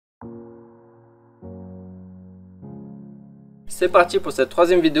c'est parti pour cette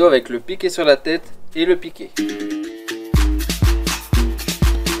troisième vidéo avec le piqué sur la tête et le piqué.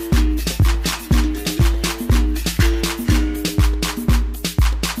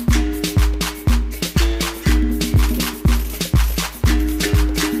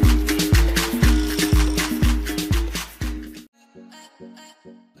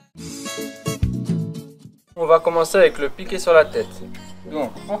 On va commencer avec le piqué sur la tête.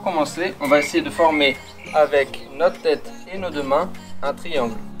 Donc pour commencer, on va essayer de former avec notre tête et nos deux mains un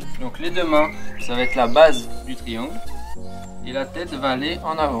triangle. Donc les deux mains, ça va être la base du triangle et la tête va aller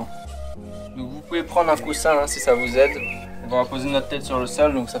en avant. Donc vous pouvez prendre un coussin si ça vous aide. On va poser notre tête sur le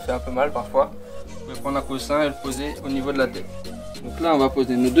sol, donc ça fait un peu mal parfois. Vous pouvez prendre un coussin et le poser au niveau de la tête. Donc là on va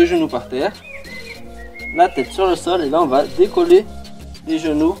poser nos deux genoux par terre, la tête sur le sol et là on va décoller les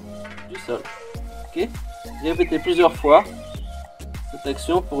genoux du sol. Ok? Répétez plusieurs fois cette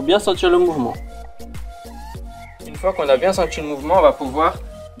action pour bien sentir le mouvement. Une fois qu'on a bien senti le mouvement, on va pouvoir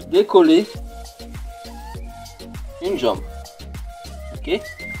décoller une jambe. Ok?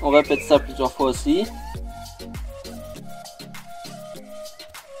 On répète ça plusieurs fois aussi.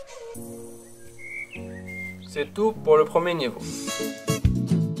 C'est tout pour le premier niveau.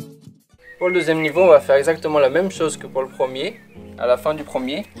 Pour le deuxième niveau, on va faire exactement la même chose que pour le premier, à la fin du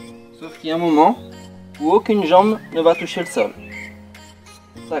premier, sauf qu'il y a un moment où aucune jambe ne va toucher le sol.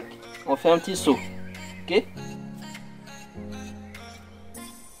 Tac, on fait un petit saut. Ok?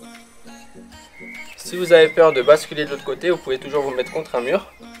 Si vous avez peur de basculer de l'autre côté, vous pouvez toujours vous mettre contre un mur.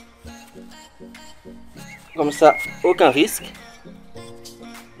 Comme ça, aucun risque.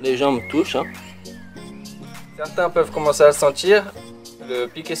 Les jambes touchent. Certains peuvent commencer à le sentir. Le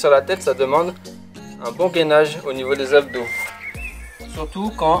piqué sur la tête, ça demande un bon gainage au niveau des abdos.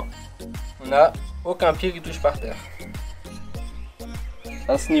 Surtout quand on n'a aucun pied qui touche par terre.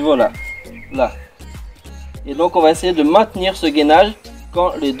 À ce niveau-là. Là. Et donc on va essayer de maintenir ce gainage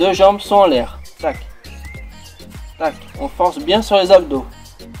quand les deux jambes sont en l'air. Tac. Tac. On force bien sur les abdos.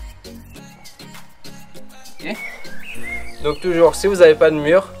 Okay. Donc toujours, si vous n'avez pas de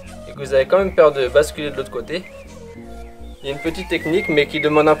mur et que vous avez quand même peur de basculer de l'autre côté, il y a une petite technique mais qui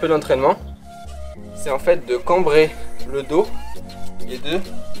demande un peu d'entraînement. C'est en fait de cambrer le dos et de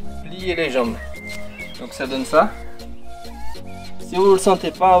plier les jambes. Donc ça donne ça. Si vous ne le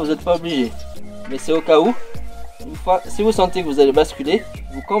sentez pas, vous n'êtes pas obligé. Mais c'est au cas où. Une fois, si vous sentez que vous allez basculer,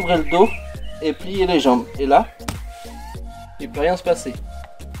 vous cambrez le dos et pliez les jambes. Et là, il ne peut rien se passer.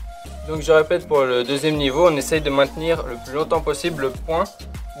 Donc je répète, pour le deuxième niveau, on essaye de maintenir le plus longtemps possible le point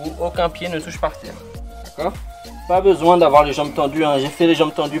où aucun pied ne touche par terre. D'accord? Pas besoin d'avoir les jambes tendues. J'ai fait les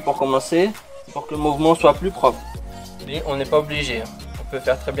jambes tendues pour commencer, pour que le mouvement soit plus propre. Mais on n'est pas obligé. On peut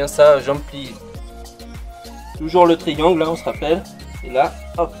faire très bien ça, jambes pliées. Toujours le triangle, là on se rappelle. Et là,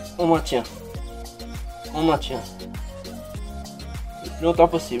 hop, on maintient. On maintient. Le plus longtemps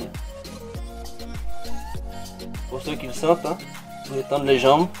possible. Pour ceux qui le sentent, vous pouvez tendre les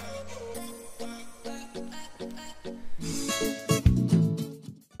jambes.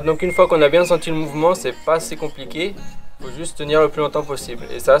 Donc une fois qu'on a bien senti le mouvement, c'est pas assez compliqué. Il faut juste tenir le plus longtemps possible.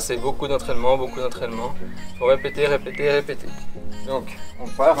 Et ça, c'est beaucoup d'entraînement, beaucoup d'entraînement. Il faut répéter, répéter, répéter. Donc, on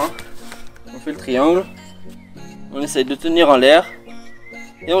part, on fait le triangle. On essaye de tenir en l'air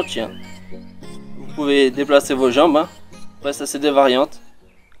et on tient. Vous pouvez déplacer vos jambes. Après ça, c'est des variantes.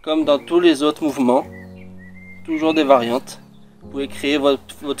 Comme dans tous les autres mouvements. Toujours des variantes. Vous pouvez créer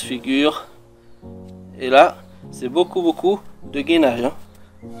votre figure. Et là, c'est beaucoup de gainage.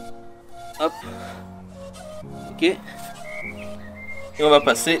 Hop. Ok. Et on va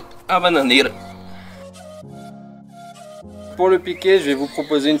passer à Bananeira. Pour le piqué, je vais vous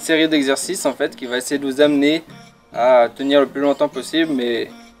proposer une série d'exercices en fait qui va essayer de vous amener à tenir le plus longtemps possible, mais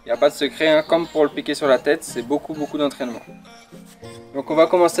il n'y a pas de secret, comme pour le piqué sur la tête, c'est beaucoup d'entraînement. Donc on va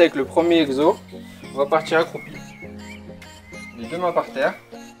commencer avec le premier exo. On va partir accroupi, les deux mains par terre,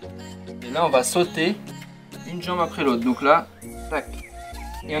 et là on va sauter une jambe après l'autre. Donc là, tac,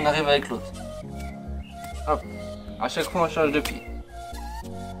 et on arrive avec l'autre. Hop, à chaque fois on change de pied.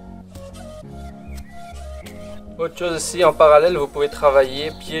 Autre chose aussi, en parallèle, vous pouvez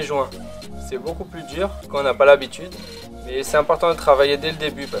travailler pieds joints. C'est beaucoup plus dur quand on n'a pas l'habitude, mais c'est important de travailler dès le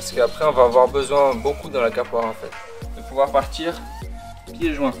début parce qu'après on va avoir besoin beaucoup dans la capoeira en fait, de pouvoir partir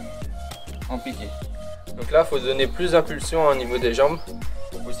pieds joints en piqué. Donc là, il faut donner plus d'impulsion au niveau des jambes,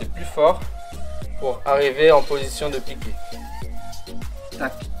 pousser plus fort pour arriver en position de piqué.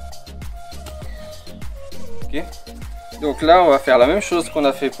 Tac. Ok. Donc là, on va faire la même chose qu'on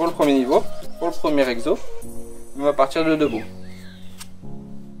a fait pour le premier niveau, pour le premier exo. On va partir de debout.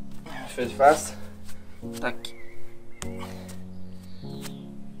 Faites face. Tac.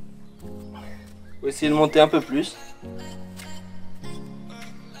 Faut essayer de monter un peu plus.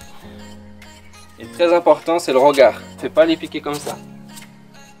 très important, c'est le regard. On ne fait pas les piqués comme ça.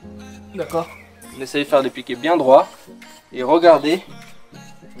 D'accord? On essaye de faire des piqués bien droits et regarder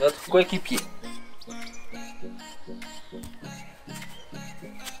notre coéquipier.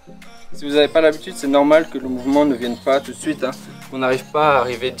 Si vous n'avez pas l'habitude, c'est normal que le mouvement ne vienne pas tout de suite. On n'arrive pas à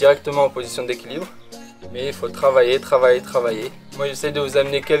arriver directement en position d'équilibre. Mais il faut travailler, travailler, travailler. Moi j'essaie de vous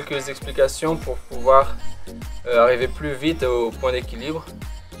amener quelques explications pour pouvoir arriver plus vite au point d'équilibre.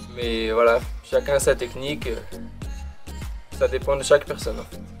 Mais voilà, chacun a sa technique. Ça dépend de chaque personne.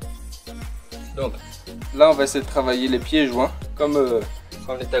 Donc là on va essayer de travailler les pieds joints comme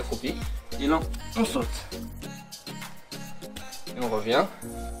quand on est accroupi. Et là on saute. Et on revient.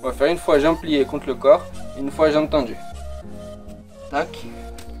 On va faire une fois jambe pliée contre le corps, une fois jambe tendue. Tac.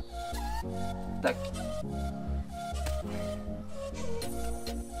 Tac.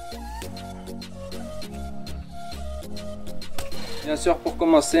 Bien sûr, pour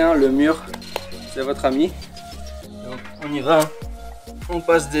commencer, le mur, c'est votre ami. Donc on y va. On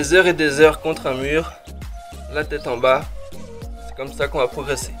passe des heures et des heures contre un mur, la tête en bas. C'est comme ça qu'on va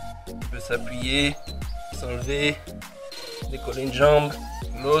progresser. On peut s'appuyer, s'enlever, décoller une jambe,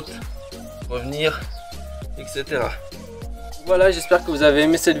 l'autre, revenir, etc. Voilà, j'espère que vous avez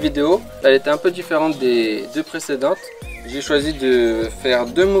aimé cette vidéo. Elle était un peu différente des deux précédentes. J'ai choisi de faire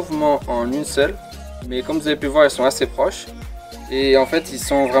deux mouvements en une seule, mais comme vous avez pu voir, ils sont assez proches. Et en fait, ils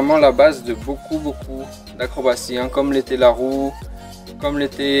sont vraiment la base de beaucoup d'acrobatie, comme l'était la roue, comme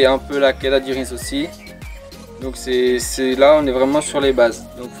l'était un peu la queda d'iris aussi. Donc c'est là, on est vraiment sur les bases.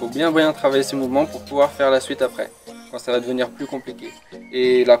 Donc il faut bien travailler ces mouvements pour pouvoir faire la suite après, quand ça va devenir plus compliqué.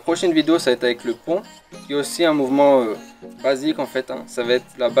 Et la prochaine vidéo, ça va être avec le pont, qui est aussi un mouvement basique en fait. Ça va être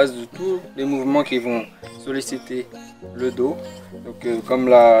la base de tous les mouvements qui vont solliciter le dos. Donc comme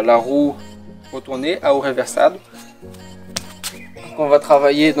la roue retournée, à ou reversado. On va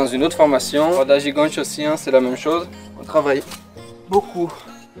travailler dans une autre formation. La gigante aussi, c'est la même chose. On travaille beaucoup,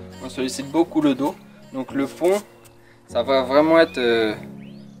 on sollicite beaucoup le dos. Donc le pont, ça va vraiment être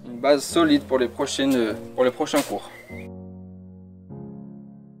une base solide pour les prochains cours.